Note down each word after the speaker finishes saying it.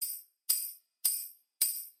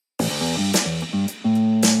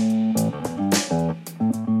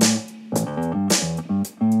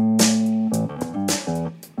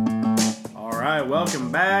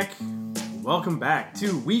welcome back. Welcome back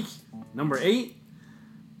to week number 8.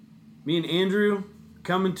 Me and Andrew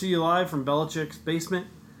coming to you live from Belichick's basement.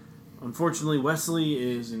 Unfortunately, Wesley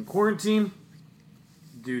is in quarantine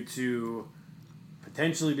due to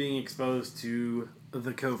potentially being exposed to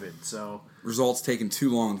the COVID. So results taking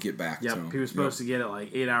too long to get back to him. He was supposed to get it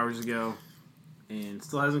like 8 hours ago and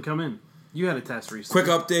still hasn't come in. You had a test recently.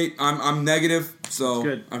 Quick update, I'm negative, so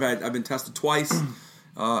good. I've been tested twice.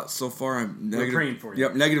 So far I'm negative. We're praying for you.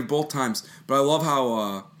 Yep, negative both times. But I love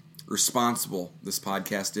how responsible this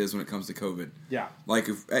podcast is when it comes to COVID. Yeah. Like,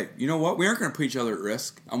 hey, you know what? We aren't going to put each other at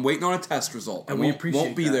risk. I'm waiting on a test result. And I we appreciate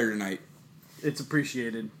won't be that. there tonight. It's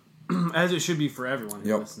appreciated, as it should be for everyone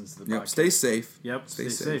who listens to the podcast. Stay safe. Yep, stay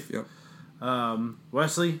safe. Yep.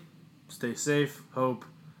 Wesley, stay safe. Hope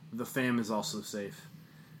the fam is also safe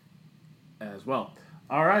as well.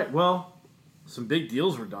 All right, well, some big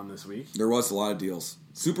deals were done this week. There was a lot of deals.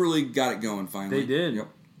 Super League got it going finally. They did. Yep.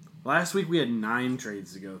 Last week we had 9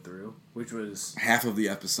 trades to go through, which was half of the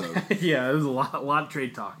episode. yeah, it was a lot of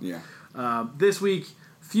trade talk. Yeah. This week,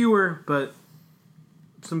 fewer, but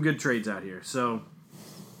some good trades out here. So,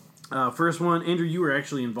 first one, Andrew, you were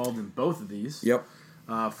actually involved in both of these. Yep.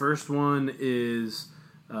 First one is,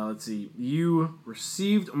 let's see, you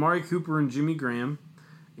received Amari Cooper and Jimmy Graham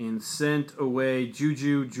and sent away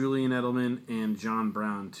Juju, Julian Edelman, and John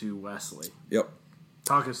Brown to Wesley. Yep.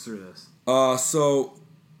 Talk us through this.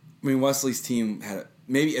 Wesley's team had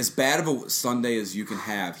maybe as bad of a Sunday as you can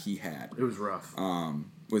have. He had. It was rough.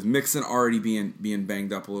 With Mixon already being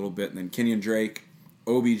banged up a little bit, and then Kenyon Drake,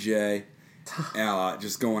 OBJ,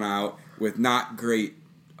 just going out with not great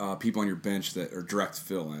people on your bench that are direct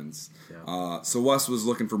fill-ins. Yeah. So Wes was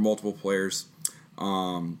looking for multiple players.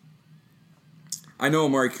 I know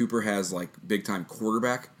Amari Cooper has like big-time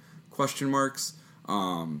quarterback question marks.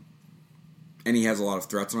 And he has a lot of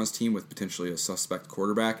threats on his team with potentially a suspect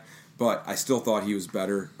quarterback. But I still thought he was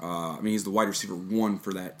better. He's the wide receiver 1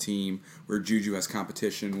 for that team, where Juju has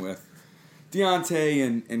competition with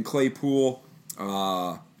Deontay and Claypool.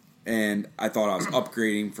 And I thought I was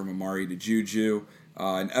upgrading from Amari to Juju.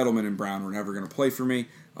 And Edelman and Brown were never going to play for me.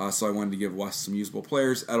 So I wanted to give Wes some usable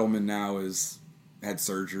players. Edelman now had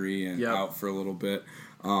surgery and out for a little bit.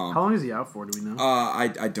 How long is he out for? Do we know?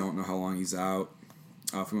 I don't know how long he's out.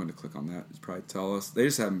 If we wanted to click on that, it'd probably tell us. They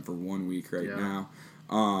just have him for 1 week right now.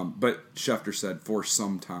 But Schefter said for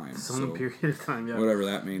some time. Some period of time, yeah. Whatever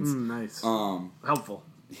that means. Nice. Helpful.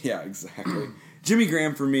 Yeah, exactly. Jimmy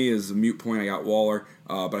Graham for me is a moot point. I got Waller.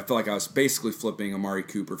 But I feel like I was basically flipping Amari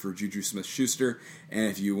Cooper for Juju Smith-Schuster. And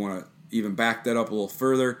if you want to even back that up a little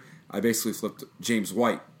further, I basically flipped James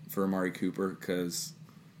White for Amari Cooper because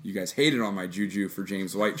you guys hated on my Juju for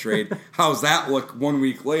James White trade. How's that look 1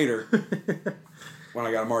 week later? When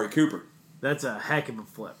I got Amari Cooper. That's a heck of a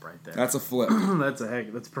flip right there. That's a flip.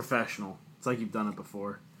 That's professional. It's like you've done it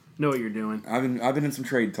before. Know what you're doing. I've been in some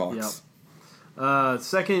trade talks. Yep.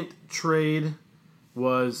 Second trade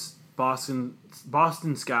was Boston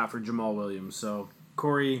Scott for Jamal Williams. So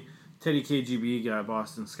Corey, Teddy KGB got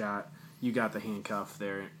Boston Scott. You got the handcuff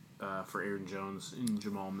there for Aaron Jones and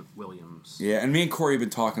Jamal Williams. Yeah, and me and Corey have been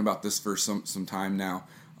talking about this for some time now.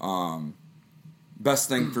 Best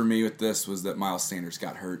thing for me with this was that Miles Sanders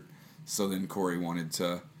got hurt, so then Corey wanted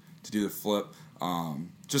to do the flip.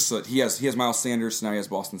 Just so that he has Miles Sanders, so now he has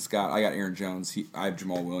Boston Scott. I got Aaron Jones. I have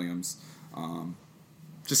Jamal Williams.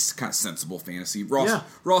 Just kind of sensible fantasy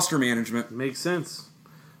roster management. Makes sense.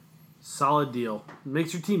 Solid deal.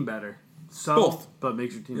 Makes your team better. Both, but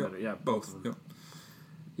makes your team better. Yeah, both of them. Yep.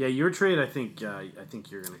 Yeah, your trade. I think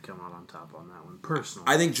you're going to come out on top on that one. Personally,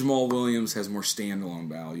 I think Jamal Williams has more standalone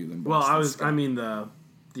value than. Scott. I mean the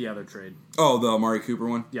other trade. Oh, the Amari Cooper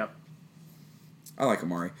one. Yep. I like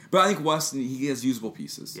Amari, but I think Wes he has usable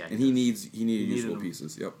pieces, and he needed usable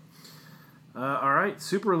pieces. Yep. All right,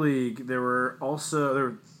 Super League. There were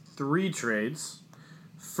 3 trades.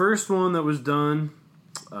 First one that was done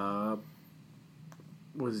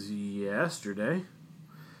was yesterday,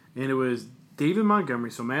 and it was David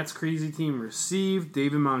Montgomery. So Matt's crazy team received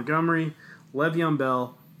David Montgomery, Le'Veon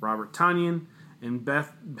Bell, Robert Tonyan, and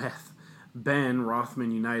Ben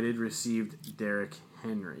Rothman United received Derrick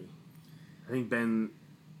Henry. I think Ben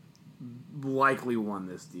likely won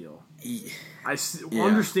this deal. I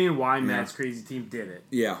understand why Matt's crazy team did it.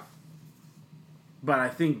 Yeah. But I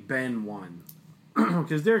think Ben won.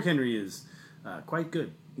 Because Derrick Henry is quite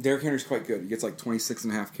good. Derrick Henry's quite good. He gets like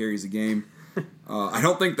 26.5 carries a game. I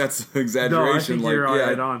don't think that's an exaggeration. No, I think you're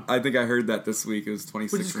right on. I think I heard that this week. It was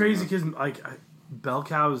 26. Which is crazy because bell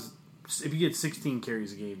cows if you get 16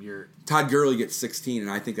 carries a game, you're Todd Gurley gets 16,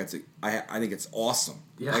 and I think I think it's awesome.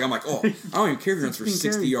 Yeah. Like I'm like, I don't even care if he runs for 16 60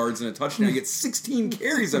 carries. yards and a touchdown. He gets 16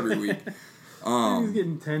 carries every week. he's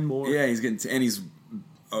getting 10 more. Yeah, he's getting and he's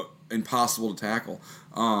impossible to tackle.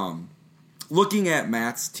 Looking at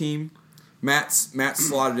Matt's team, Matt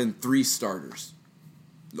slotted in 3 starters.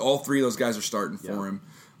 All 3 of those guys are starting for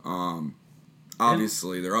him.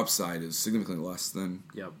 Obviously, their upside is significantly less than.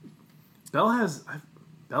 Yep.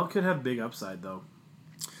 Bell could have big upside though.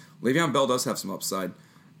 Le'Veon Bell does have some upside,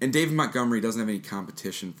 and David Montgomery doesn't have any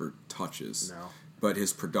competition for touches. No. But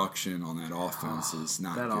his production on that offense is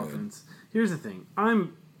not that good. Offense. Here's the thing.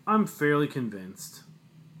 I'm fairly convinced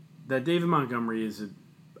that David Montgomery is an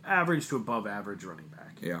average to above average running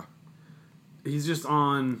back. Yeah. He's just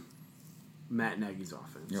on Matt Nagy's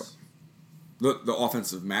offense. Yep. The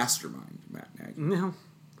offensive mastermind, Matt Nagy. No.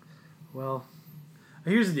 Well,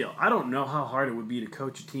 here's the deal. I don't know how hard it would be to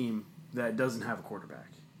coach a team that doesn't have a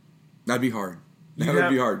quarterback. That'd be hard. That would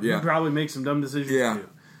be hard, yeah. You'd probably make some dumb decisions Yeah. too.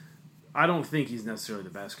 I don't think he's necessarily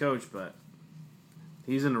the best coach, but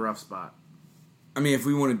he's in a rough spot. I mean, if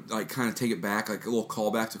we want to kind of take it back, like a little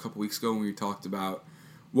callback to a couple weeks ago when we talked about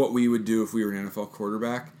what we would do if we were an NFL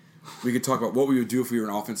quarterback, we could talk about what we would do if we were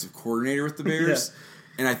an offensive coordinator with the Bears. Yeah.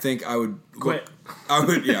 And I think I would quit. I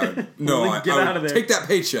would, yeah. No, I out of would there. take that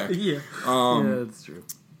paycheck. Yeah, yeah, that's true.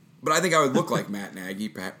 But I think I would look like Matt Nagy,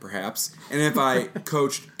 perhaps. And if I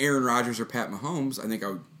coached Aaron Rodgers or Pat Mahomes, I think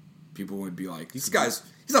people would be like, this guy's,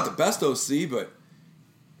 he's not the best OC, but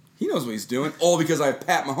he knows what he's doing. All because I have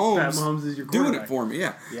Pat Mahomes, is your doing quarterback. it for me.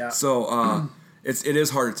 Yeah. Yeah. So it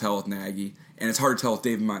is hard to tell with Nagy, and it's hard to tell with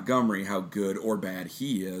David Montgomery how good or bad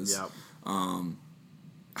he is. Yep.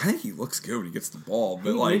 I think he looks good when he gets the ball,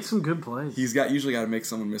 but He makes some good plays. He's usually got to make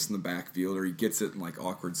someone miss in the backfield, or he gets it in like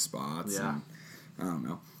awkward spots. Yeah. And, I don't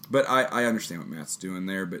know. But I understand what Matt's doing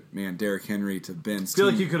there. But man, Derrick Henry to Ben's I feel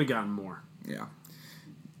team. like you could have gotten more. Yeah.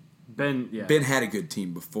 Ben had a good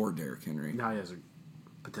team before Derrick Henry. Now he has a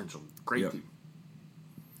potential great Yep.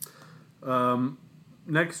 team.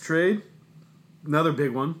 Next trade, another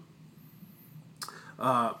big one.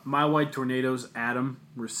 My White Tornadoes, Adam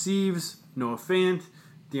receives Noah Fant,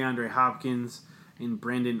 DeAndre Hopkins, and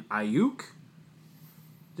Brandon Ayuk.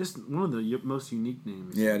 Just one of the most unique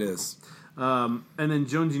names. Yeah, it is. And then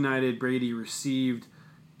Jones United, Brady received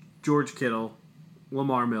George Kittle,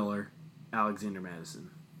 Lamar Miller, Alexander Madison.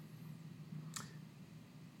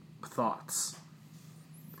 Thoughts?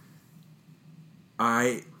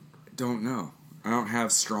 I don't know. I don't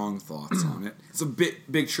have strong thoughts on it. It's a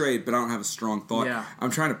big trade, but I don't have a strong thought. Yeah. I'm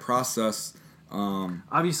trying to process.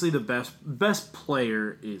 Obviously, the best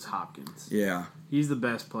player is Hopkins. Yeah. He's the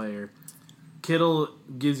best player. Kittle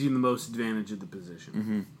gives you the most advantage of the position.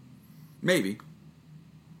 Mm-hmm. Maybe.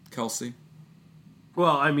 Kelsey.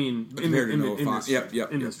 Well, I mean, in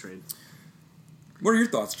this trade. What are your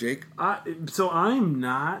thoughts, Jake? So I'm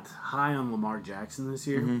not high on Lamar Jackson this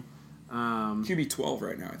year. Mm-hmm. QB 12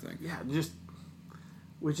 right now, I think. Yeah, just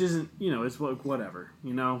which isn't, it's like whatever,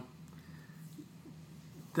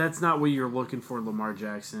 That's not what you're looking for, Lamar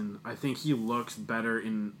Jackson. I think he looks better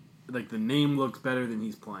the name looks better than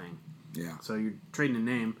he's playing. Yeah. So you're trading a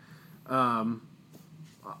name.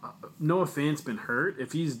 Noah Fant's been hurt.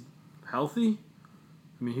 If he's healthy,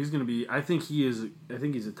 I mean, he's going to be. I think he's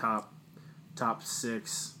a top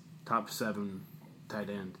 6, top 7 tight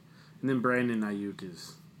end, and then Brandon Ayuk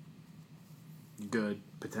is good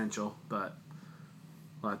potential, but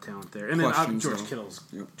a lot of talent there. And then George Kittle's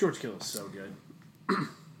so good.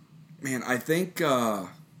 Man, I think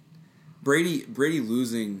Brady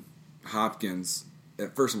losing Hopkins.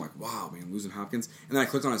 At first, I'm like, wow, man, losing Hopkins. And then I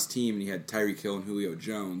clicked on his team, and he had Tyreek Hill and Julio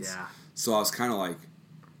Jones. Yeah. So I was kind of like,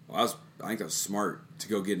 well, I think that was smart to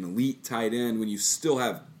go get an elite tight end when you still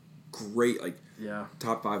have great,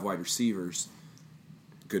 top 5 wide receivers.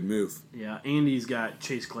 Good move. Yeah, and he's got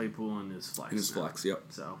Chase Claypool in his flex. Flex, yep.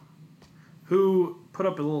 So, who put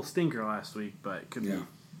up a little stinker last week, but could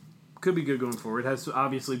be good going forward. Has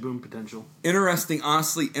obviously boom potential.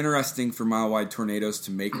 Honestly interesting for Mile Wide Tornadoes to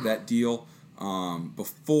make that deal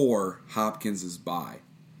before Hopkins' bye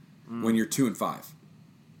when you're 2-5.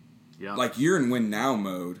 Yeah, like you're in win now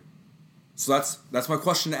mode. So that's my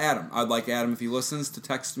question to Adam. I'd like Adam, if he listens, to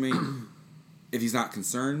text me if he's not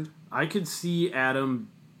concerned. I could see Adam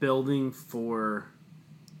building for.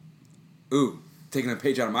 Taking a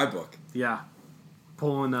page out of my book. Yeah.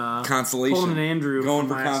 Pulling consolation. Pulling an Andrew. Going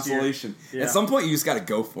for consolation. Yeah. At some point, you just got to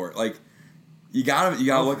go for it. Like you gotta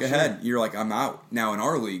look ahead. Sure. You're like, I'm out now. In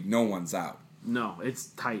our league, no one's out. No, it's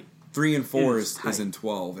tight. 3 and 4 is in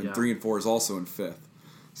 12, and 3 and 4 is also in 5th.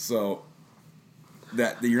 So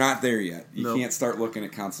that you're not there yet. You Nope. can't start looking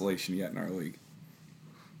at consolation yet in our league.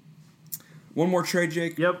 One more trade,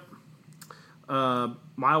 Jake. Yep.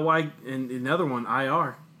 My wide and another one,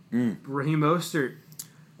 IR. Raheem Mostert.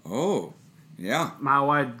 Oh, yeah. My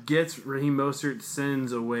wide gets Raheem Mostert,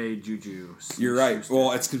 sends away Juju. You're right. Schuster.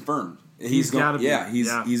 Well, it's confirmed. He's gotta be. Yeah,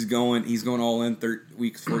 Yeah. he's going all in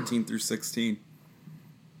weeks 14 through 16.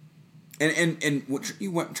 And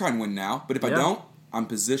you try and win now, but if I Yeah. don't, I'm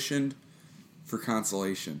positioned for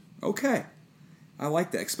consolation. Okay. I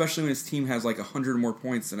like that, especially when his team has like 100 more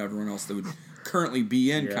points than everyone else that would currently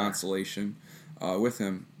be in consolation with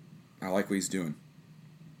him. I like what he's doing.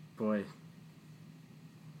 Boy.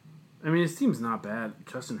 I mean, his team's not bad.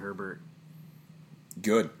 Justin Herbert.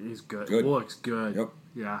 Good. He's good. Good. Looks good. Yep.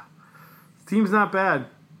 Yeah. His team's not bad.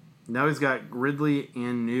 Now he's got Ridley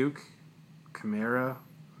and Nuke. Kamara.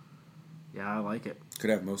 Yeah, I like it. Could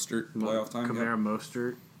have Mostert playoff time. Kamara,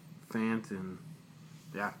 Mostert, Fant, and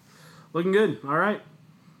yeah. Looking good. All right.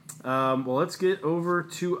 Well, let's get over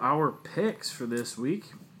to our picks for this week.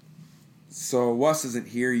 So Wes isn't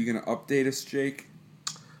here. You going to update us, Jake?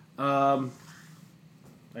 I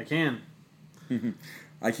can.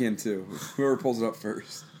 I can too. Whoever pulls it up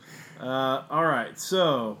first. All right.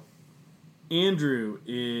 So Andrew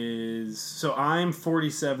is. So I'm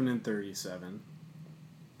 47 and 37.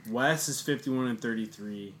 Wes is 51 and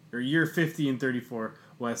 33. Or you're 50 and 34.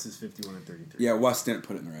 Wes is 51 and 33. Yeah, Wes didn't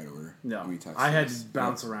put it in the right order. No, when he texted I had us. to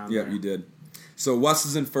bounce around. Yeah, there. you did. So Wes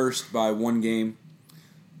is in first by 1 game.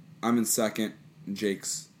 I'm in second. And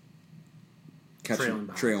Jake's trailing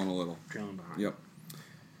a little. Trailing behind. Yep.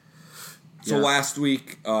 So Yeah. last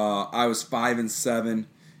week I was 5 and 7.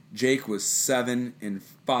 Jake was 7 and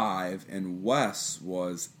 5, and Wes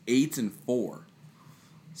was 8 and 4.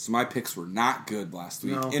 So my picks were not good last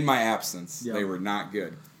week. No. In my absence, Yep. they were not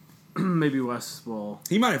good. Maybe Wes will.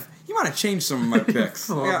 He might have changed some of my picks.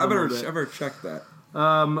 Well, Yeah, a I little better bit. check that.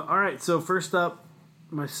 All right. So first up,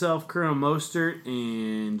 myself, Colonel Mostert,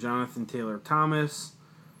 and Jonathan Taylor Thomas.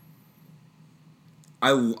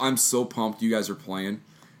 I'm so pumped you guys are playing.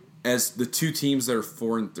 As the two teams that are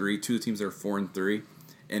 4 and 3, two of the teams that are 4 and 3,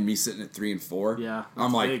 and me sitting at 3 and 4. Yeah, I'm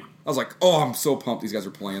that's like, big. I was like, oh, I'm so pumped these guys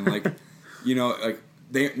are playing. Like, like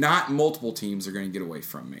they not multiple teams are going to get away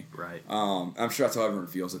from me. Right. I'm sure that's how everyone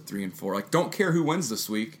feels at 3 and 4. Like, don't care who wins this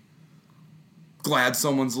week. Glad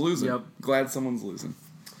someone's losing. Yep. Glad someone's losing.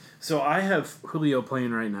 So I have Julio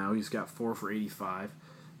playing right now. He's got 4 for 85,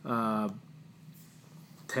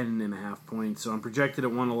 10.5 points. So I'm projected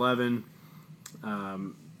at 111.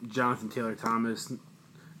 Jonathan Taylor Thomas,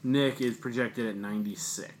 Nick is projected at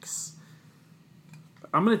 96.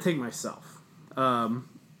 I'm going to take myself. I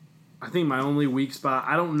think my only weak spot,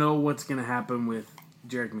 I don't know what's going to happen with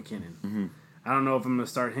Jerick McKinnon. Mm-hmm. I don't know if I'm going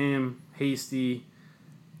to start him, Hasty.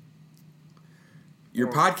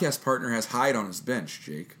 Your podcast partner has Hyde on his bench,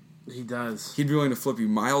 Jake. He does. He'd be willing to flip you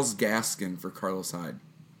Myles Gaskin for Carlos Hyde.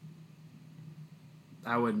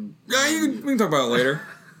 I wouldn't. Yeah, we can talk about it later.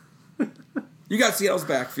 You got Seattle's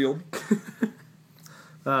backfield.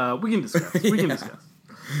 We can discuss. We can Yeah. discuss.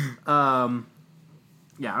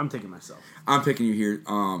 Yeah, I'm taking myself. I'm picking you here.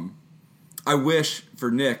 I wish for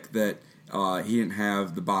Nick that he didn't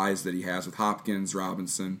have the buys that he has with Hopkins,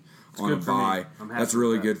 Robinson on a good for me. bye. I'm happy That's with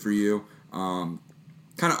really that. good for you. Kind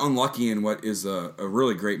of unlucky in what is a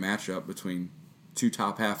really great matchup between two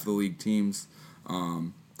top half of the league teams.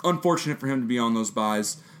 Unfortunate for him to be on those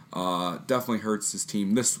buys. Definitely hurts his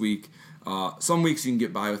team this week. Some weeks you can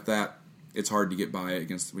get by with that. It's hard to get by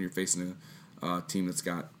against when you're facing a team that's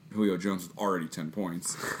got Julio Jones with already 10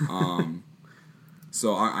 points.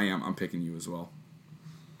 So I'm picking you as well.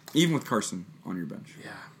 Even with Carson on your bench.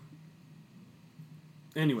 Yeah.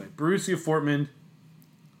 Anyway, Borussia Fortman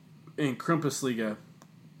and Krumpusliga.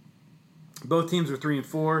 Both teams are 3 and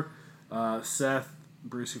 4. Seth,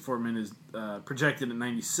 Borussia Fortman is projected at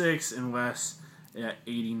 96, and Wes at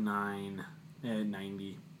 89 at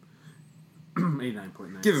 90.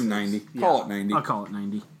 89.9. Give him 90. Call it 90. I'll call it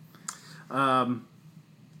 90.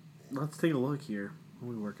 Let's take a look here.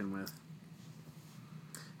 What are we working with?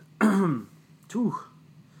 Ooh.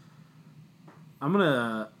 I'm going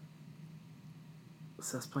to...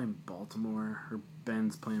 Seth's playing Baltimore. Or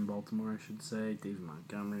Ben's playing Baltimore, I should say. David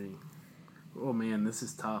Montgomery. Oh, man, this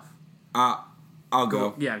is tough. I'll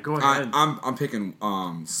go. Yeah, go ahead. I'm picking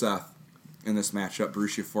Seth in this matchup,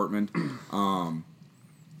 Borussia Fortman.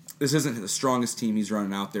 This isn't the strongest team he's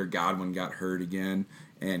running out there. Godwin got hurt again,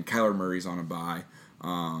 and Kyler Murray's on a bye.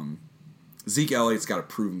 Zeke Elliott's got to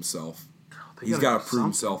prove himself. He's got to prove something.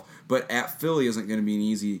 himself. But at Philly isn't going to be an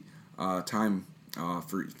easy time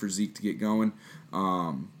for Zeke to get going.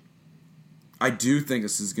 I'm I do think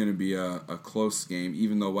this is going to be a close game,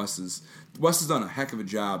 even though Wes has done a heck of a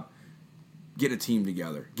job getting a team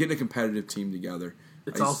together, getting a competitive team together.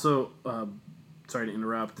 It's also, sorry to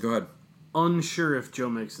interrupt. Go ahead. Unsure if Joe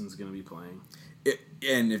Mixon's going to be playing.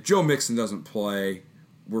 And if Joe Mixon doesn't play,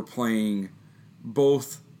 we're playing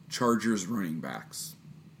both Chargers running backs.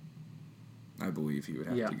 I believe he would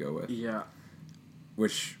have to go with. Yeah.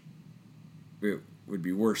 Which it would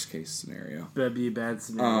be worst case scenario. That'd be a bad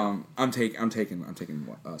scenario. I'm taking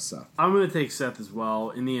Seth. I'm going to take Seth as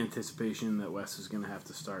well in the anticipation that Wes is going to have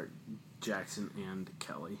to start Jackson and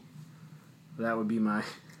Kelly. That would be my...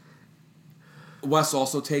 Wes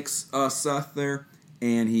also takes Seth there,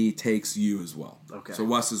 and he takes you as well. Okay. So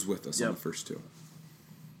Wes is with us on the first two.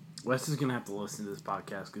 Wes is going to have to listen to this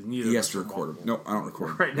podcast because he has to record them. No, I don't record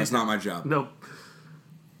them. Right, that's not my job. Nope.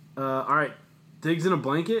 All right. Digs in a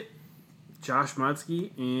blanket, Josh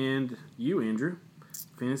Mutsky, and you, Andrew.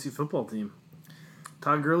 Fantasy football team.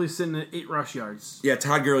 Todd Gurley's sitting at 8 rush yards. Yeah,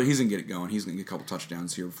 Todd Gurley, he's going to get it going. He's going to get a couple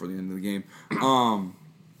touchdowns here before the end of the game.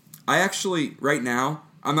 I actually, right now,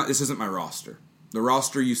 this isn't my roster. The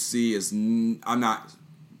roster you see is, I'm not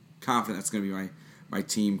confident that's going to be my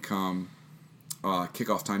team come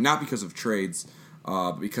kickoff time. Not because of trades,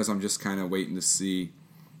 but because I'm just kind of waiting to see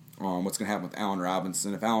what's going to happen with Allen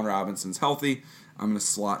Robinson. If Allen Robinson's healthy, I'm going to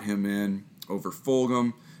slot him in over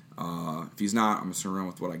Fulgham. If he's not, I'm just going to run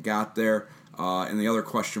with what I got there. And the other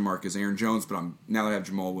question mark is Aaron Jones, but now that I have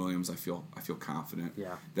Jamal Williams, I feel confident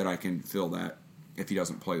that I can fill that if he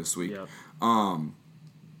doesn't play this week. Yep.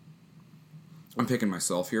 I'm picking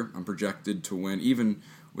myself here. I'm projected to win, even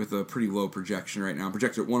with a pretty low projection right now. I'm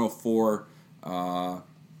projected at 104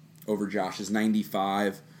 over Josh's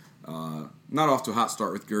 95. Not off to a hot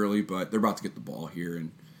start with Gurley, but they're about to get the ball here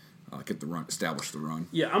and get the run, establish the run.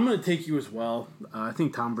 Yeah, I'm going to take you as well. I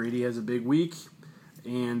think Tom Brady has a big week,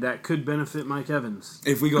 and that could benefit Mike Evans.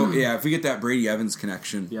 If we get that Brady Evans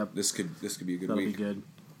connection, this could be a good week. That'll be good.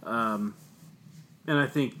 And I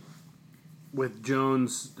think with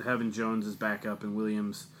having Jones as backup and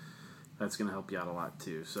Williams, that's going to help you out a lot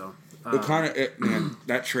too. So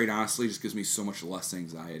that trade honestly just gives me so much less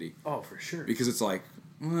anxiety. Oh, for sure. Because it's like,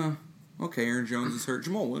 okay, Aaron Jones is hurt.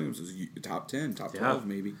 Jamal Williams is top 10, top 12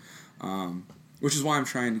 maybe. Which is why I'm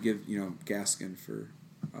trying to give Gaskin for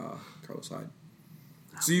Carlos Hyde.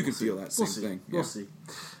 So you can feel that same thing. We'll see.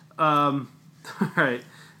 All right,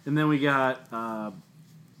 and then we got.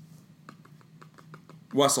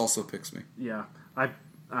 Wes also picks me. Yeah, I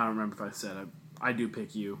don't remember if I said I do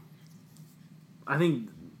pick you. I think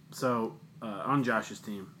so. On Josh's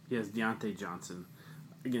team, he has Deontay Johnson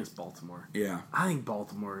against Baltimore. Yeah, I think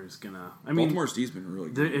Baltimore is gonna. Baltimore's D's been really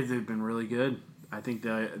good. They've been really good. I think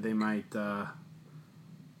they might. I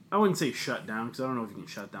wouldn't say shut down because I don't know if you can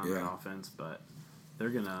shut down that offense, but they're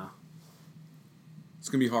gonna. It's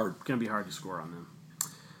gonna be hard. It's gonna be hard to score on them.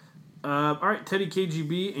 All right, Teddy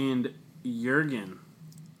KGB and Jurgen.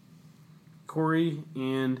 Corey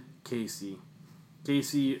and Casey.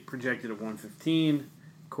 Casey projected at 115.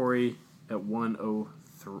 Corey at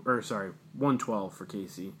 112 for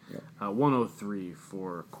Casey. Yep. 103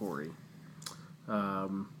 for Corey.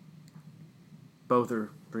 Both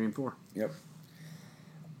are 3 and 4. Yep.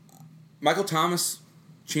 Michael Thomas,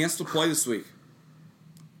 chance to play this week.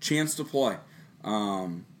 Chance to play.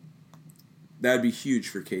 That'd be huge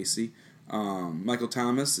for Casey. Michael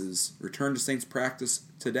Thomas is returned to Saints practice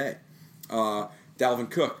today. Dalvin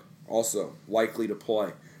Cook also likely to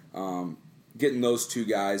play. Getting those two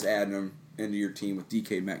guys, adding them into your team with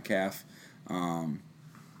DK Metcalf. I'm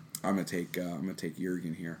gonna take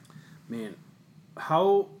Jurgen here. Man,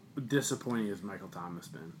 how disappointing has Michael Thomas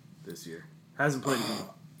been this year? Hasn't played again.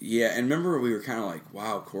 Yeah, and remember we were kind of like,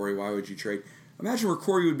 wow, Corey, why would you trade? Imagine where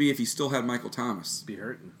Corey would be if he still had Michael Thomas. Be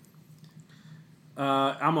hurting.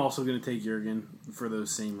 I'm also going to take Jurgen for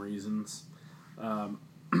those same reasons.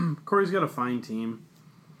 Corey's got a fine team.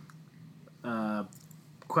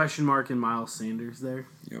 Question mark in Miles Sanders there.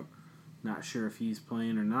 Yep. Not sure if he's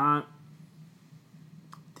playing or not.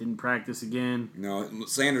 Didn't practice again. No,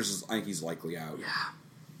 Sanders I think he's likely out. Yeah.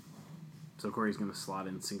 So Corey's going to slot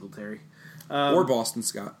in Singletary. Or Boston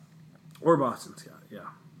Scott. Or Boston Scott, yeah.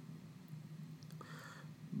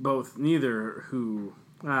 Both, neither who...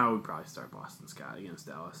 we'd probably start Boston Scott against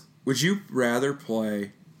Dallas. Would you rather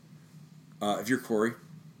play, if you're Corey,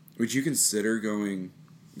 would you consider going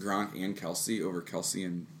Gronk and Kelsey over Kelsey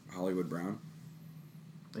and Hollywood Brown?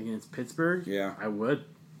 Against Pittsburgh? Yeah. I would.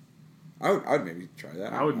 I would maybe try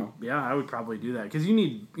that. I would. Yeah, I would probably do that. Because you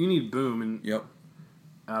need boom, and yep.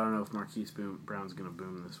 I don't know if Marquise Brown's going to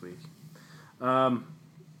boom this week. So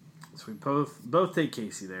we both take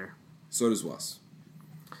Casey there. So does Wes.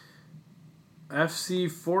 FC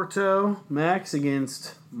Forto, Max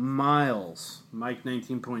against Miles. Mike,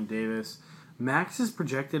 19-point Davis. Max is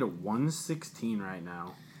projected at 116 right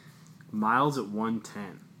now. Miles at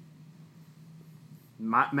 110.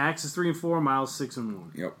 Max is 3-4, Miles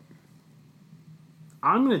 6-1. Yep.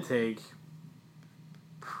 I'm going to take...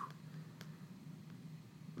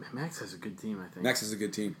 Max has a good team, I think. Max is a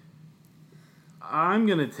good team. I'm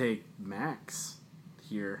going to take Max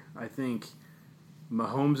here. I think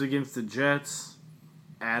Mahomes against the Jets,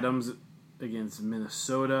 Adams against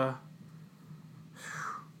Minnesota.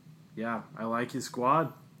 Yeah, I like his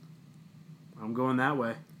squad. I'm going that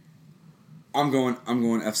way. I'm going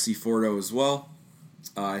FC Fordo as well.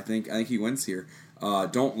 I think he wins here.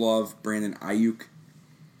 Don't love Brandon Ayuk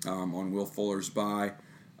on Will Fuller's bye.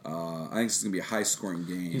 I think this is going to be a high-scoring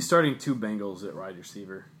game. He's starting 2 Bengals at wide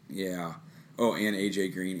receiver. Yeah. Oh, and A.J.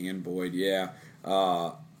 Green and Boyd, yeah.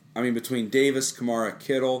 I mean, between Davis, Kamara,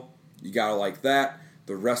 Kittle, you got to like that.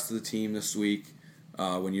 The rest of the team this week,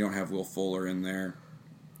 when you don't have Will Fuller in there,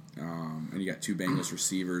 and you got 2 Bengals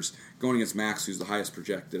receivers, going against Max, who's the highest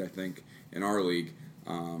projected, I think, in our league,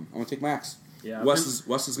 I'm going to take Max. Yeah, Wes is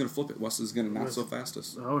going to flip it. Wes is going to not so fast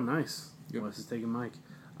us. Oh, nice. Yep. Wes is taking Mike.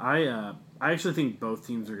 I actually think both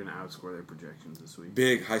teams are going to outscore their projections this week.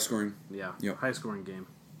 Big, high-scoring. Yeah, Yep. high-scoring game.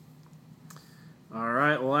 All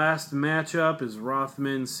right, last matchup is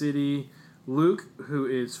Rothman City. Luke, who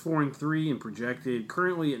is 4-3 and projected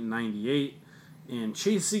currently at 98, and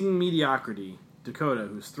Chasing Mediocrity, Dakota,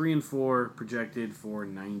 who's 3-4, projected for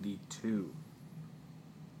 92.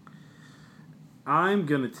 I'm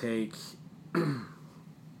gonna take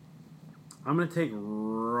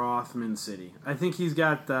Rothman City. I think he's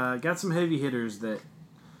got some heavy hitters that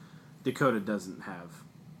Dakota doesn't have.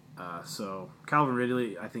 So Calvin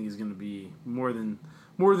Ridley, I think, is going to be more than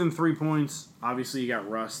 3 points. Obviously, you got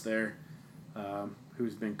Russ there,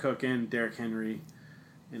 who's been cooking. Derrick Henry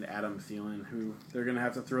and Adam Thielen, who they're going to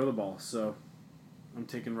have to throw the ball. So I'm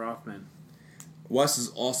taking Rothman. Wes is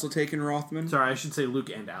also taking Rothman. Sorry, I should say Luke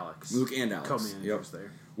and Alex. Luke and Alex. Co-managers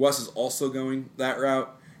there. Wes is also going that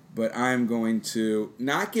route, but I'm going to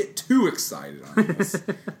not get too excited on this.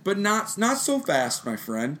 But not so fast, my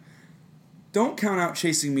friend. Don't count out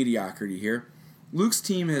Chasing Mediocrity here. Luke's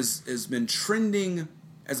team has been trending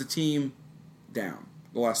as a team down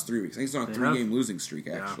the last 3 weeks. I think he's on a 3-game losing streak,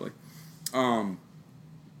 actually. Yeah.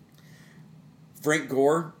 Frank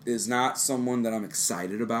Gore is not someone that I'm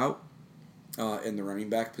excited about in the running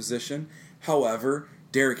back position. However,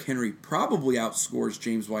 Derrick Henry probably outscores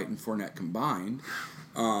James White and Fournette combined.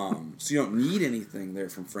 So you don't need anything there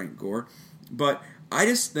from Frank Gore. But I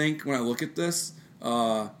just think when I look at this,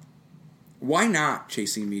 why not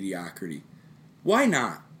Chasing Mediocrity? Why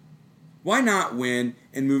not? Why not win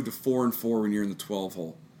and move to 4-4 when you're in the 12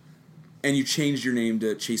 hole? And you changed your name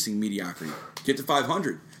to Chasing Mediocrity. Get to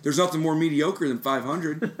 500. There's nothing more mediocre than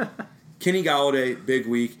 500. Kenny Golladay, big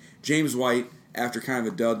week. James White, after kind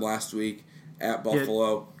of a dud last week at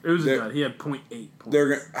Buffalo. It was a dud. He had 0.8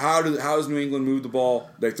 points. How does New England move the ball?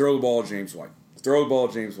 They throw the ball at James White. Throw the ball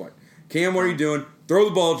at James White. Cam, what are you doing? Throw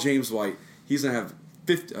the ball at James White. He's going to have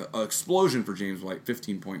an explosion for James White,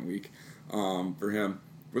 15-point week for him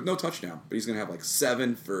with no touchdown. But he's going to have like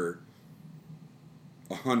 7 for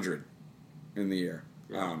 100 in the air.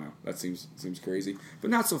 Yeah. I don't know. That seems crazy. But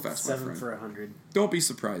not so fast, my friend. 7 for 100. Don't be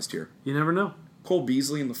surprised here. You never know. Cole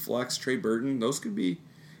Beasley in the flex, Trey Burton, those could be...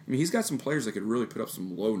 I mean, he's got some players that could really put up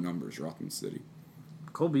some low numbers, Rothman City.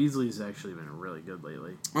 Cole Beasley's actually been really good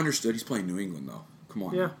lately. Understood. He's playing New England, though. Come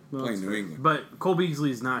on. Yeah. Well, playing New England. But Cole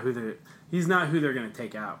Beasley's not who they're going to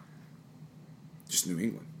take out. Just New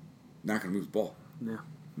England. Not going to move the ball. Yeah.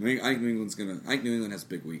 I think New England has a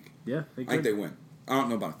big week. Yeah, I think they win. I don't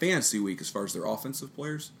know about a fantasy week as far as their offensive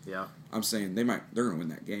players. Yeah. I'm saying they're going to win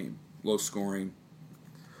that game. Low scoring.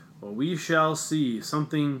 Well, we shall see.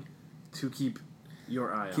 Something to keep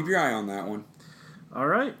your eye on. Keep your eye on that one. All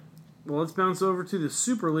right. Well, let's bounce over to the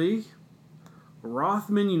Super League.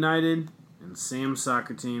 Rothman United and Sam's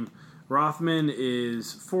soccer team. Rothman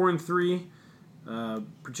is 4-3,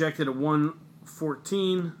 projected at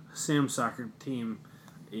 114. Sam's soccer team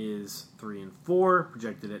is 3-4,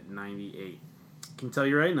 projected at 98. I can tell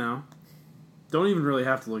you right now, don't even really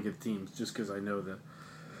have to look at the teams just because I know the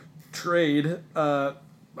trade.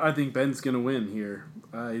 I think Ben's going to win here.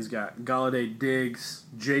 He's got Galladay, Diggs,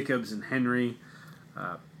 Jacobs, and Henry,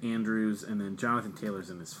 Andrews, and then Jonathan Taylor's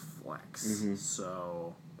in his flex. Mm-hmm.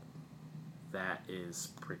 So that is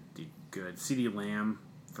pretty good. CeeDee Lamb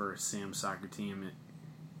for Sam's soccer team.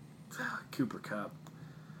 Cooper Kupp.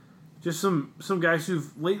 Just some guys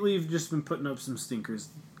who've lately have just been putting up some stinkers.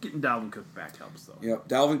 Getting Dalvin Cook back helps, though. Yep,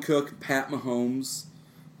 Dalvin Cook, Pat Mahomes.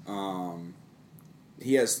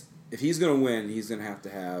 if he's going to win, he's going to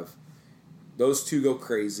have those two go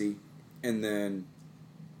crazy, and then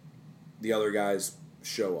the other guys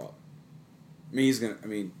show up. He's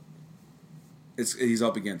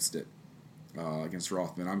up against it against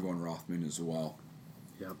Rothman. I'm going Rothman as well.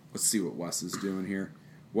 Yep. Let's see what Wes is doing here.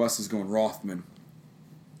 Wes is going Rothman.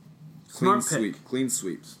 Smart sweep. Clean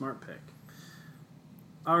sweep. Smart pick.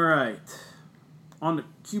 All right. On the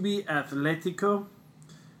QB Atletico,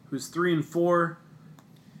 who's 3-4,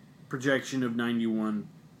 projection of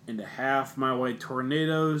 91.5. My White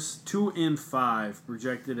Tornadoes, 2-5,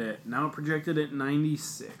 projected at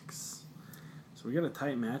 96. So we got a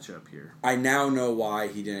tight matchup here. I now know why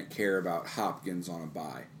he didn't care about Hopkins on a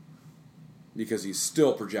bye. Because he's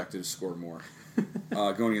still projected to score more.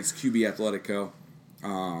 Going against QB Atletico.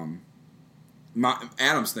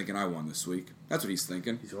 Adam's thinking I won this week. That's what he's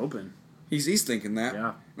thinking. He's open. He's thinking that. Yeah.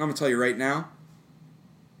 And I'm going to tell you right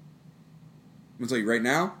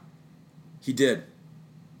now. He did.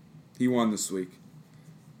 He won this week.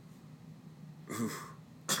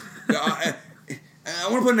 I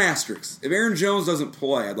want to put an asterisk. If Aaron Jones doesn't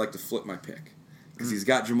play, I'd like to flip my pick. Because he's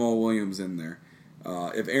got Jamal Williams in there.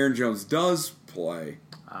 If Aaron Jones does play,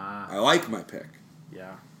 I like my pick.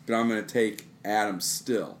 Yeah. But I'm going to take Adams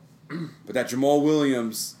still. But that Jamal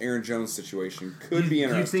Williams, Aaron Jones situation could be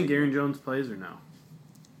interesting. Do you think Aaron Jones plays or no?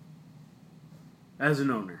 As an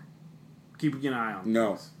owner. Keeping an eye on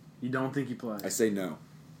No. things. You don't think he plays? I say no.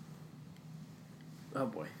 Oh,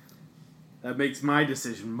 boy. That makes my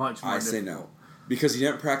decision much more difficult. I say no. Because he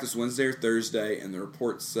didn't practice Wednesday or Thursday, and the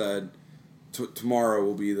report said tomorrow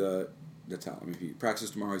will be the time. If he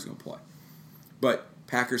practices tomorrow, he's going to play. But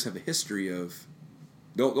Packers have a history of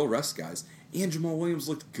they'll rest guys. And Jamal Williams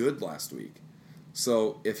looked good last week.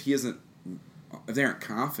 So if they aren't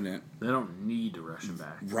confident, they don't need to rush him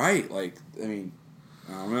back. Right? I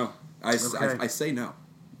don't know. I say no.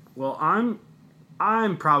 Well, I'm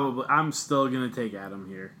still gonna take Adam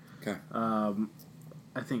here. Okay.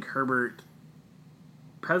 I think Herbert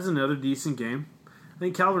has another decent game. I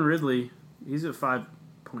think Calvin Ridley, he's at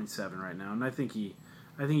 5.7 right now, and I think he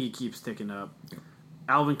keeps ticking up. Yep.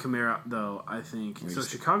 Alvin Kamara, though, I think so.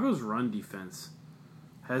 Chicago's run defense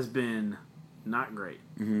has been not great,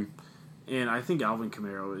 and I think Alvin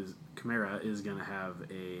Kamara is going to have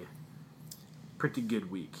a pretty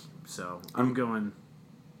good week. So I'm going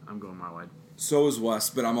my way. So is Wes,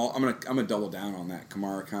 but I'm gonna double down on that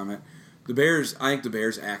Kamara comment. The Bears, I think the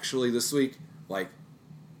Bears actually this week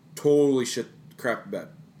totally crap the bed.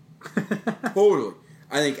 Totally.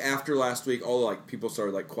 I think after last week, all people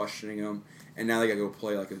started questioning them. And now they got to go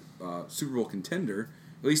play a Super Bowl contender,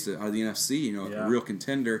 at least out of the NFC, a real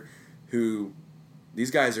contender who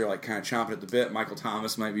these guys are kind of chomping at the bit. Michael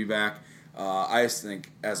Thomas might be back. I just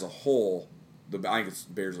think as a whole, I think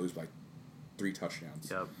the Bears lose by 3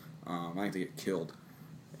 touchdowns. Yep. I think they get killed.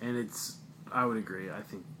 And I would agree. I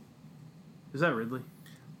think, is that Ridley?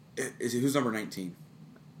 Who's number 19?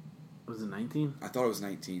 Was it 19? I thought it was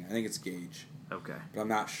 19. I think it's Gage. Okay. But I'm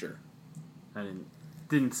not sure. I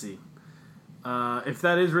didn't see. If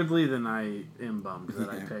that is Ridley, then I am bummed that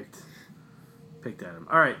I picked Adam.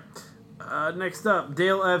 All right. Next up,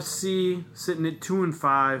 Dale FC sitting at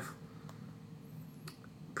 2-5,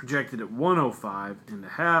 projected at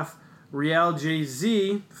 105.5. Real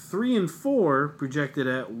JZ 3-4, projected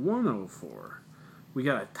at 104. We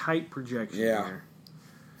got a tight projection here.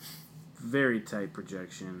 Very tight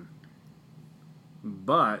projection.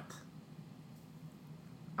 But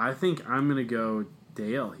I think I'm gonna go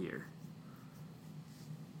Dale here.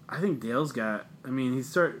 I think Dale's got.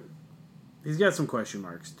 He's got some question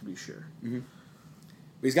marks to be sure. Mm-hmm.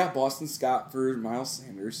 He's got Boston Scott for Miles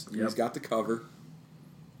Sanders. Yep. He's got the cover.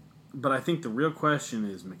 But I think the real question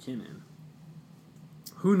is McKinnon.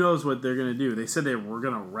 Who knows what they're going to do? They said they were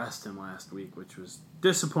going to rest him last week, which was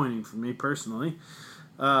disappointing for me personally.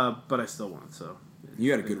 But I still won. So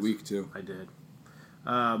you had a good week too. I did.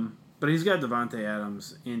 But he's got Devontae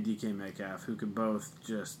Adams and DK Metcalf, who could both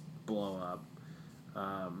just blow up.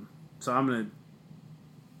 So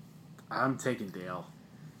I'm taking Dale.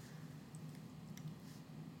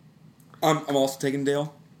 I'm also taking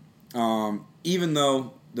Dale. Even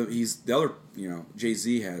though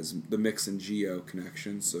Jay-Z has the Mix and Geo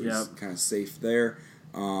connection, so he's kind of safe there.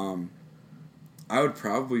 I would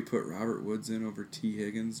probably put Robert Woods in over T.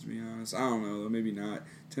 Higgins, to be honest. I don't know, though. Maybe not.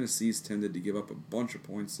 Tennessee's tended to give up a bunch of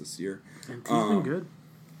points this year. And T's been good.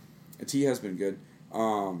 T has been good.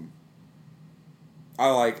 I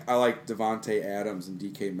like Devontae Adams and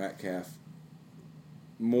DK Metcalf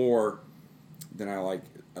more than I like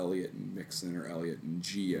Elliott and Mixon or Elliott and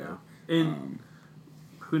Geo. Yeah. And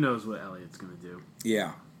who knows what Elliott's going to do.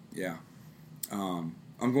 Yeah. I'm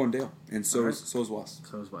going Dale, and so is Wes.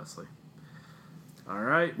 So is Wesley. All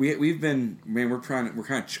right. We've been, man, we're kind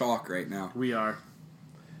of chalk right now. We are.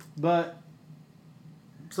 But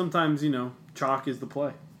sometimes, chalk is the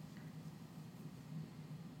play.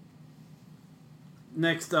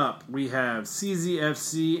 Next up, we have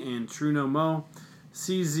CZFC and True No Mo.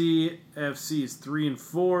 CZFC is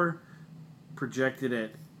 3-4, projected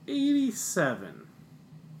at 87.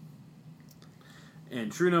 And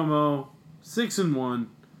True No Mo, 6-1,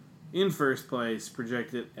 in first place,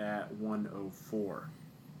 projected at 104.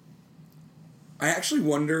 I actually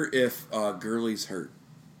wonder if Gurley's hurt.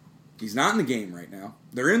 He's not in the game right now.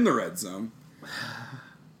 They're in the red zone.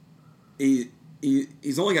 He's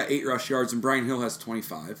only got 8 rush yards, and Brian Hill has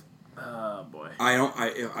 25. Oh boy!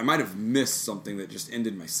 I might have missed something that just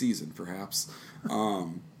ended my season, perhaps. That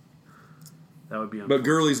would be. But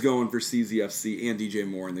Gurley's going for CZFC and DJ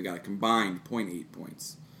Moore, and they got a combined 0.8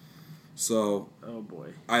 points. So, oh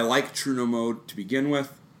boy, I like True No Mode to begin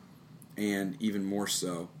with, and even more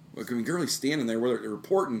so. Look, I mean, Gurley's standing there where they're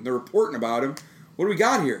reporting about him. What do we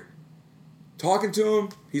got here? Talking to him,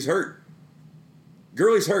 he's hurt.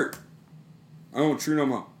 Gurley's hurt. I want True No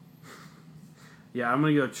Mo. Yeah, I'm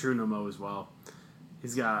gonna go True No Mo as well.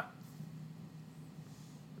 He's got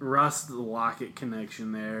Russ the Lockett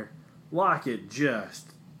connection there. Lockett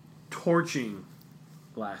just torching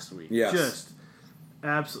last week. Yes. Just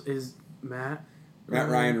absolutely. Is Matt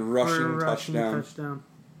Ryan rushing touchdown.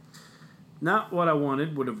 Not what I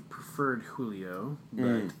wanted. Would have preferred Julio,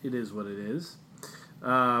 but it is what it is.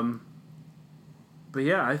 But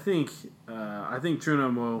yeah, I think True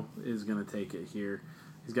No Mo is going to take it here.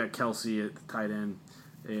 He's got Kelsey at the tight end,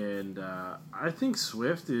 and I think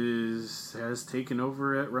Swift has taken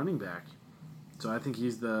over at running back. So I think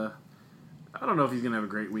he's the. I don't know if he's going to have a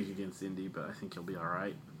great week against Indy, but I think he'll be all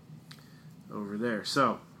right over there.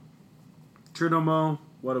 So True No Mo,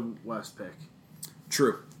 what a West pick.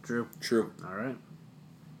 True. All right.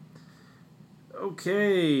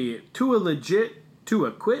 Okay,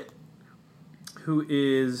 Tua Quit, who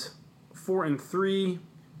is 4-3,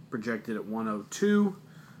 projected at 102.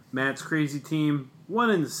 Matt's crazy team,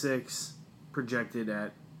 1-6, projected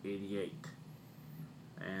at 88.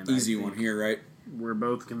 And easy one here, right? We're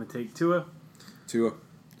both going to take Tua.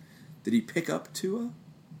 Did he pick up Tua?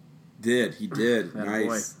 He did.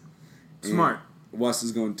 Nice. Boy. Smart. And Wes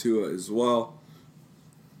is going Tua as well.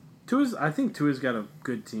 I think Tua's got a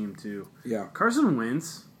good team too. Yeah. Carson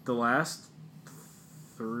Wentz, the last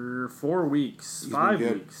 3 or 4 weeks, 5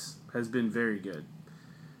 weeks, has been very good.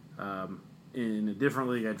 In a different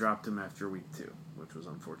league, I dropped him after week 2, which was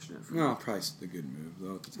unfortunate for me. Well, probably a good move,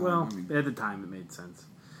 though, at the time. Well, at the time, it made sense.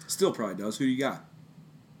 Still probably does. Who do you got?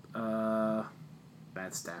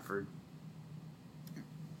 Matt Stafford.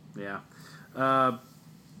 Yeah.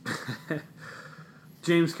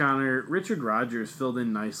 James Conner, Richard Rodgers filled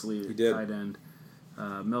in nicely at tight end.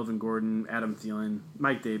 Melvin Gordon, Adam Thielen,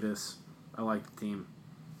 Mike Davis. I like the team.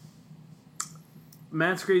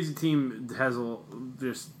 Matt's crazy team has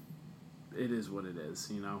it is what it is,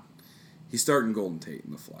 He's starting Golden Tate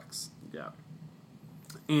in the flex. Yeah.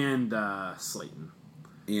 And Slayton.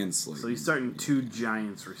 So he's starting 2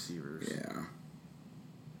 Giants receivers. Yeah.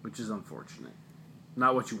 Which is unfortunate.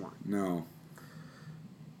 Not what you want. No.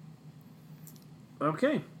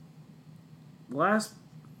 Okay. Last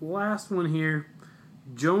one here.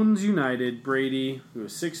 Jones United, Brady, who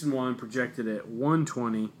is 6-1, projected at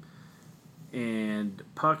 120. And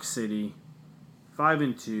Puck City,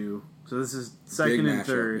 5-2. So this is second and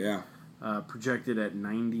third. Yeah. Projected at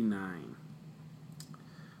 99.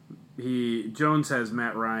 Jones has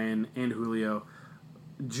Matt Ryan and Julio.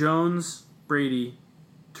 Jones, Brady,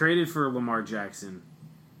 traded for Lamar Jackson,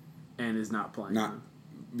 and is not playing.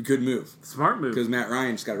 Good move. Smart move. Because Matt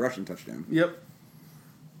Ryan just got a rushing touchdown. Yep.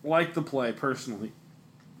 Like the play, personally.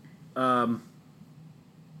 And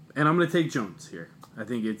I'm going to take Jones here. I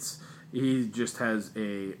think he just has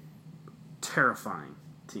a terrifying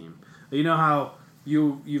team. You know how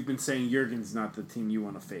you've been saying Jurgen's not the team you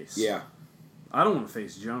want to face. Yeah. I don't want to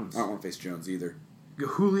face Jones. I don't want to face Jones either.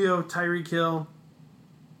 Julio, Tyreek Hill,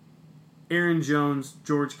 Aaron Jones,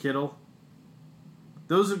 George Kittle.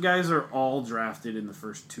 Those guys are all drafted in the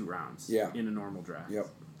first 2 rounds. Yeah. In a normal draft. Yep.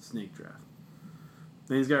 Snake draft.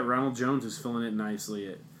 Then he's got Ronald Jones, who's filling it nicely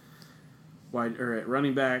at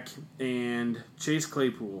running back, and Chase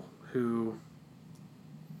Claypool, who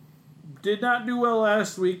did not do well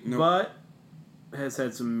last week, but has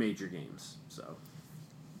had some major games. So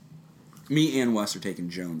me and Wes are taking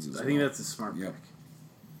Jones as well. I think that's a smart pick.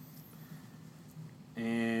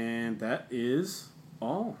 And that is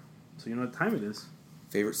all. So you know what time it is.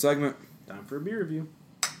 Favorite segment. Time for a beer review.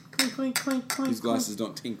 Clink, clink, clink, clink. These glasses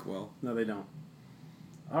don't tink well. No, they don't.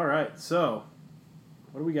 All right, so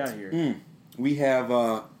what do we got here? We have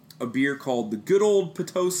a beer called the Good Old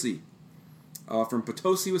Potosi from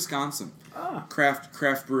Potosi, Wisconsin.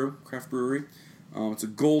 Craft brewery. It's a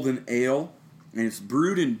golden ale, and it's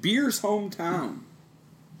brewed in Beer's hometown.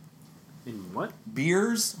 In what?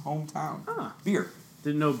 Beer's hometown. Beer.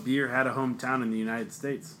 Didn't know beer had a hometown in the United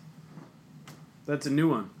States. That's a new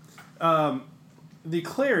one. The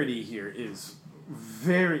clarity here is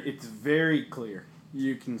very clear.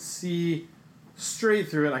 You can see straight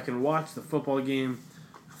through it. I can watch the football game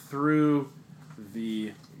through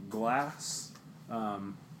the glass.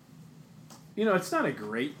 It's not a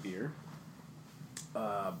great beer,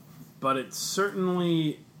 but it's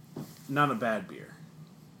certainly not a bad beer.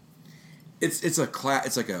 It's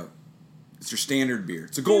your standard beer.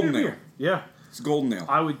 It's a golden ale. Yeah. It's a golden ale.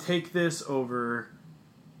 I would take this over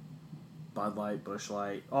Bud Light, Busch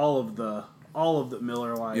Light, all of the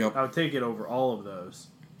Miller Lite. Yep. I would take it over all of those.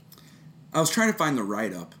 I was trying to find the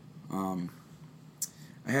write-up. I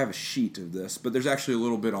have a sheet of this, but there's actually a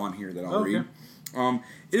little bit on here that I'll read.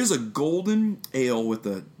 It is a golden ale with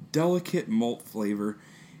a delicate malt flavor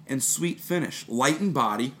and sweet finish. Light in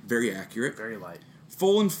body, very accurate. Very light.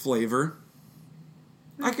 Full in flavor.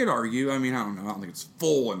 I could argue. I mean, I don't know. I don't think it's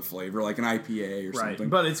full in flavor like an IPA or something.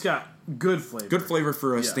 But it's got good flavor. Good flavor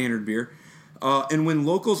for a standard beer. And when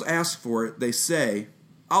locals ask for it, they say,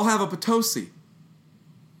 "I'll have a Potosi."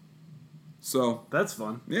 So that's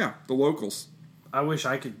fun. Yeah, the locals. I wish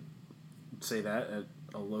I could say that at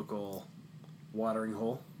a local watering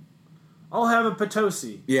hole. I'll have a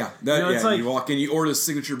Potosi. Yeah, it's like, you walk in, you order the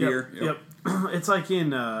signature beer. Yep. It's like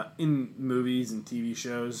in movies and TV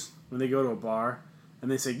shows when they go to a bar and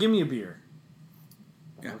they say, "Give me a beer."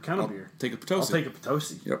 Well, what kind of beer? Take a Potosi. I'll take a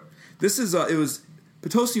Potosi. Yep. This is it was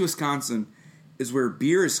Potosi, Wisconsin, is where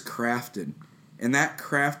beer is crafted, and that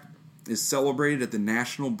craft is celebrated at the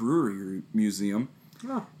National Brewery Museum.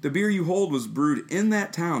 Oh. The beer you hold was brewed in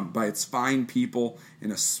that town by its fine people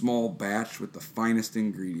in a small batch with the finest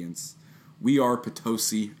ingredients. We are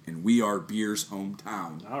Potosi, and we are beer's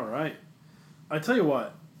hometown. All right. I tell you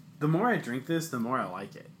what, the more I drink this, the more I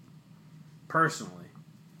like it. Personally.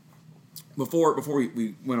 Before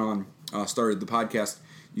we went on, started the podcast,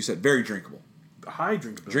 you said very drinkable. High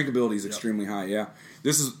drinkability. Drinkability is extremely high, yeah.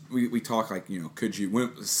 This is, we talk like, could you,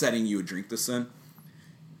 what setting you would drink this in?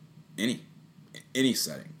 Any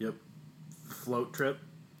setting. Yep. Float trip.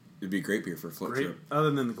 It'd be a great beer for a float trip.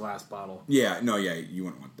 Other than the glass bottle. Yeah, you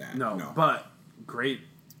wouldn't want that. No, but great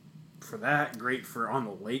for that. Great for on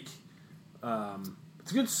the lake.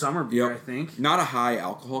 It's a good summer beer, I think. Not a high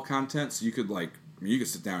alcohol content, so you could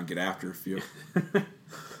sit down and get after a few.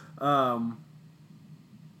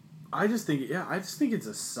 I just think it's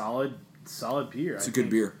a solid beer. It's a good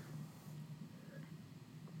beer.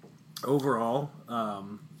 Overall,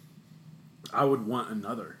 I would want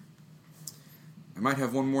another. I might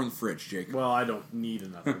have one more in the fridge, Jake. Well, I don't need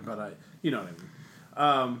another, but you know what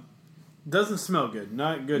I mean. Doesn't smell good.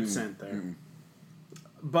 Not good scent there.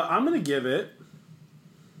 But I'm gonna give it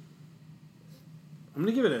a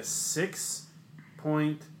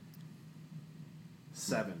 6.7.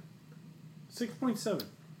 6.7.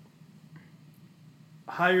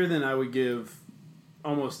 Higher than I would give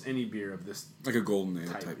almost any beer of this. Like a golden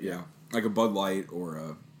ale type, yeah. Like a Bud Light or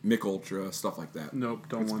a Mick Ultra, stuff like that. Nope,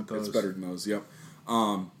 don't want those. It's better than those. Yep.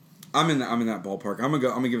 I'm in that ballpark. I'm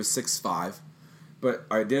gonna give it 6.5. But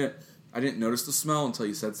I didn't notice the smell until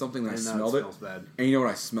you said something. That I smelled it. Smells bad. And you know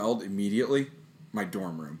what I smelled immediately? My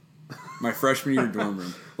dorm room. My freshman year dorm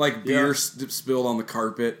room. Like beer spilled on the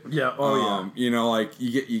carpet. Yeah. Oh yeah. Like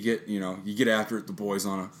you get after it, the boys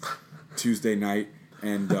on a Tuesday night,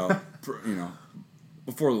 and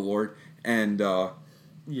before the Lord, and that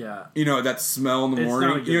smell in the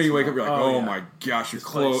morning. You wake up, you're like, oh my gosh, your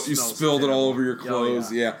clothes, you spilled it all over your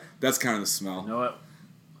clothes. Yeah, that's kind of the smell. You know what?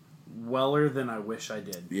 Weller than I wish I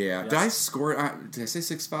did. Yeah. Yes. Did I score it? Did I say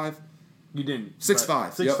 6.5? You didn't.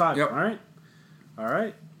 6.5. 6.5. Yep. All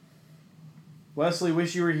right. Wesley,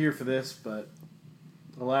 wish you were here for this, but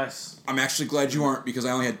alas. I'm actually glad you aren't because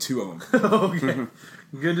I only had 2 of them. Okay.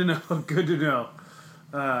 Good to know.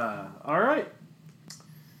 All right.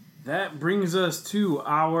 That brings us to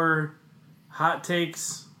our hot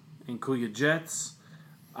takes and Kuya Jets.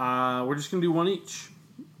 We're just going to do one each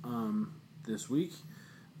this week.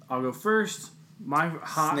 I'll go first.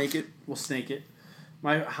 Snake it. We'll snake it.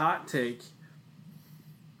 My hot take,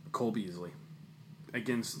 Cole Beasley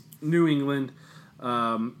against New England.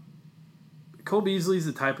 Cole Beasley's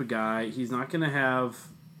the type of guy, he's not going to have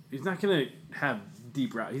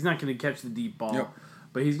deep route. He's not going to catch the deep ball,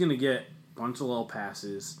 but he's going to get bunch of low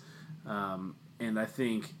passes. And I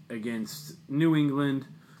think against New England,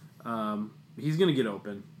 he's going to get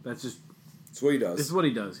open. That's what he does. It's what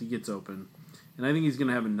he does. He gets open. And I think he's going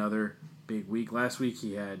to have another big week. Last week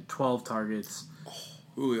he had 12 targets.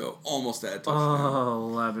 Julio almost had a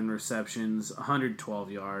touchdown. 11 receptions,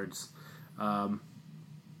 112 yards. I'm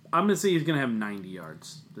going to say he's going to have 90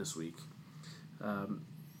 yards this week.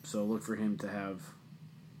 So look for him to have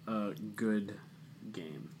a good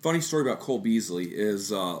game. Funny story about Cole Beasley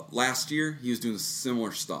is last year he was doing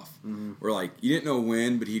similar stuff. Mm-hmm. Where like you didn't know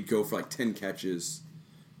when, but he'd go for like 10 catches,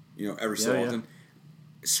 every so often.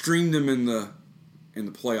 Streamed him in the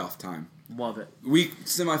playoff time. Love it. Week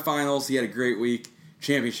semifinals, he had a great week.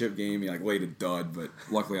 Championship game, he like laid a dud, but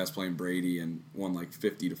luckily I was playing Brady and won like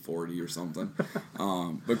 50-40 or something.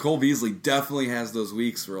 But Cole Beasley definitely has those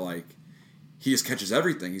weeks where like he just catches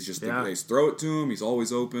everything. He's just they just throw it to him. He's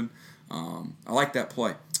always open. I like that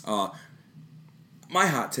play. My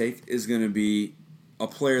hot take is going to be a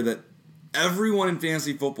player that everyone in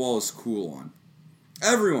fantasy football is cool on.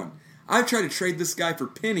 Everyone. I've tried to trade this guy for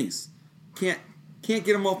pennies. Can't get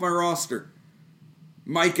him off my roster.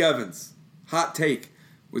 Mike Evans. Hot take.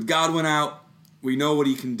 With Godwin out, we know what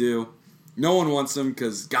he can do. No one wants him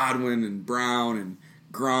because Godwin and Brown and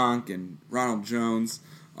Gronk and Ronald Jones.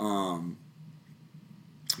 I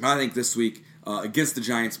think this week against the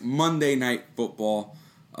Giants, Monday Night Football,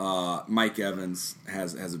 Mike Evans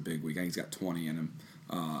has a big week. I think he's got 20 in him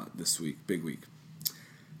this week. Big week.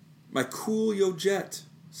 My Coolio Jet,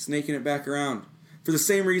 snaking it back around. For the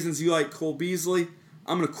same reasons you like Cole Beasley,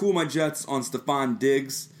 I'm going to cool my Jets on Stephon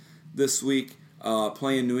Diggs this week,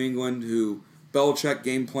 playing New England, who Belichick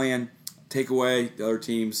game plan, take away the other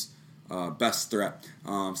team's best threat.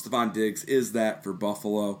 Stephon Diggs is that for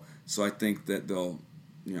Buffalo, so I think that they'll,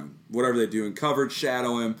 whatever they do in coverage,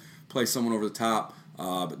 shadow him, play someone over the top,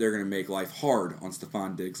 but they're going to make life hard on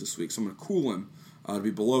Stephon Diggs this week, so I'm going to cool him to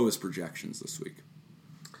be below his projections this week.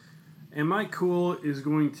 And my cool is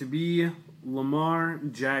going to be Lamar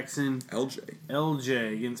Jackson.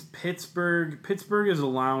 LJ against Pittsburgh. Pittsburgh is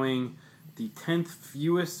allowing the 10th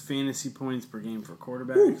fewest fantasy points per game for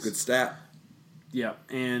quarterbacks. Ooh, good stat. Yeah,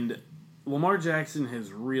 and Lamar Jackson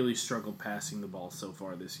has really struggled passing the ball so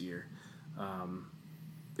far this year.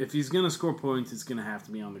 If he's going to score points, it's going to have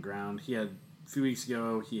to be on the ground. A few weeks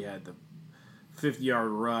ago, he had the 50-yard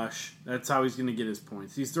rush. That's how he's going to get his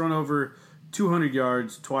points. He's thrown over 200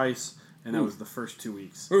 yards twice, and that was the first 2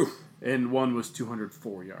 weeks. Ooh. And one was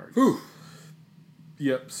 204 yards. Ooh.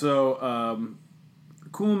 Yep, so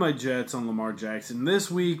cooling my Jets on Lamar Jackson this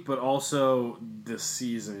week, but also this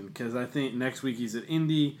season, because I think next week he's at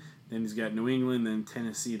Indy, then he's got New England, then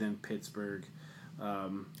Tennessee, then Pittsburgh.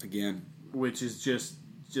 Again. Which is just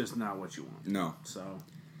not what you want. No. So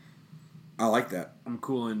I like that. I'm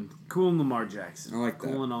cooling Lamar Jackson. I like that.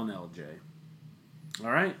 Cooling on LJ.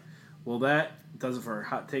 All right. Well, that does it for our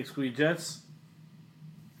Hot Takes Squeak Jets.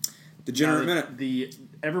 Degenerate Minute.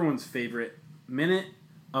 Everyone's favorite minute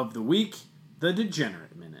of the week, the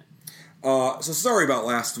Degenerate Minute. So sorry about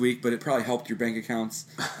last week, but it probably helped your bank accounts,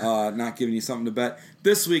 not giving you something to bet.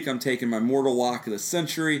 This week I'm taking my mortal lock of the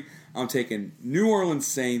century. I'm taking New Orleans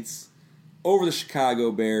Saints over the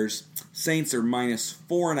Chicago Bears. Saints are minus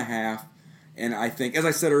 4.5. And I think, as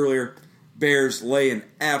I said earlier, Bears lay an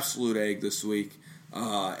absolute egg this week.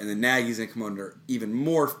 And the Nagy's going to come under even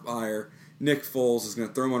more fire. Nick Foles is going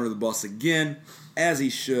to throw him under the bus again, as he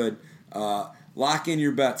should. Lock in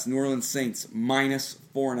your bets. New Orleans Saints minus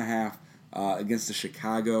 4.5 against the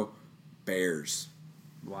Chicago Bears.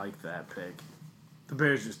 Like that pick. The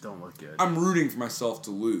Bears just don't look good. I'm rooting for myself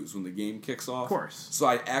to lose when the game kicks off. Of course. So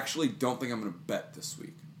I actually don't think I'm going to bet this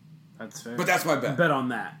week. That's fair. But that's my bet. Bet on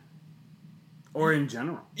that. Or in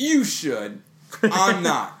general. You should. I'm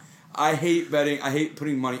not. I hate betting. I hate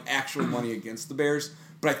putting actual money against the Bears.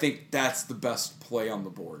 But I think that's the best play on the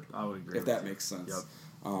board. I would agree. If that makes sense.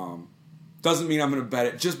 Yep. Doesn't mean I'm going to bet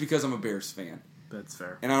it just because I'm a Bears fan. That's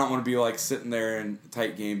fair. And I don't want to be like sitting there in a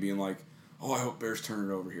tight game being like, oh, I hope Bears turn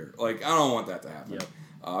it over here. Like, I don't want that to happen. Yep.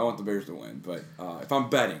 I want the Bears to win. But if I'm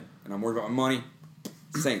betting and I'm worried about my money,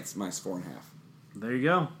 Saints minus 4.5. There you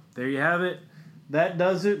go. There you have it. That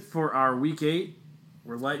does it for our Week 8.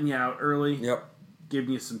 We're letting you out early. Yep.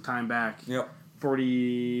 Giving you some time back. Yep.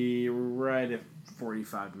 Right at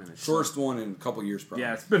 45 minutes. Shortest one in a couple years, probably.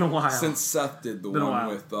 Yeah, it's been a while. Since Seth did the one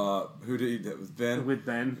with, who did he, that was Ben? With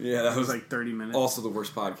Ben. Yeah, that was like 30 minutes. Also the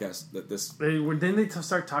worst podcast that this. Didn't they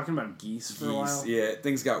start talking about geese for a while? Yeah,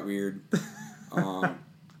 things got weird. But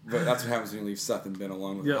that's what happens when you leave Seth and Ben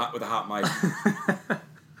alone with, with a hot mic.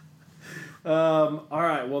 All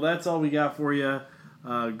right, well, that's all we got for you.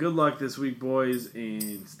 Good luck this week, boys,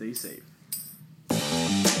 and stay safe.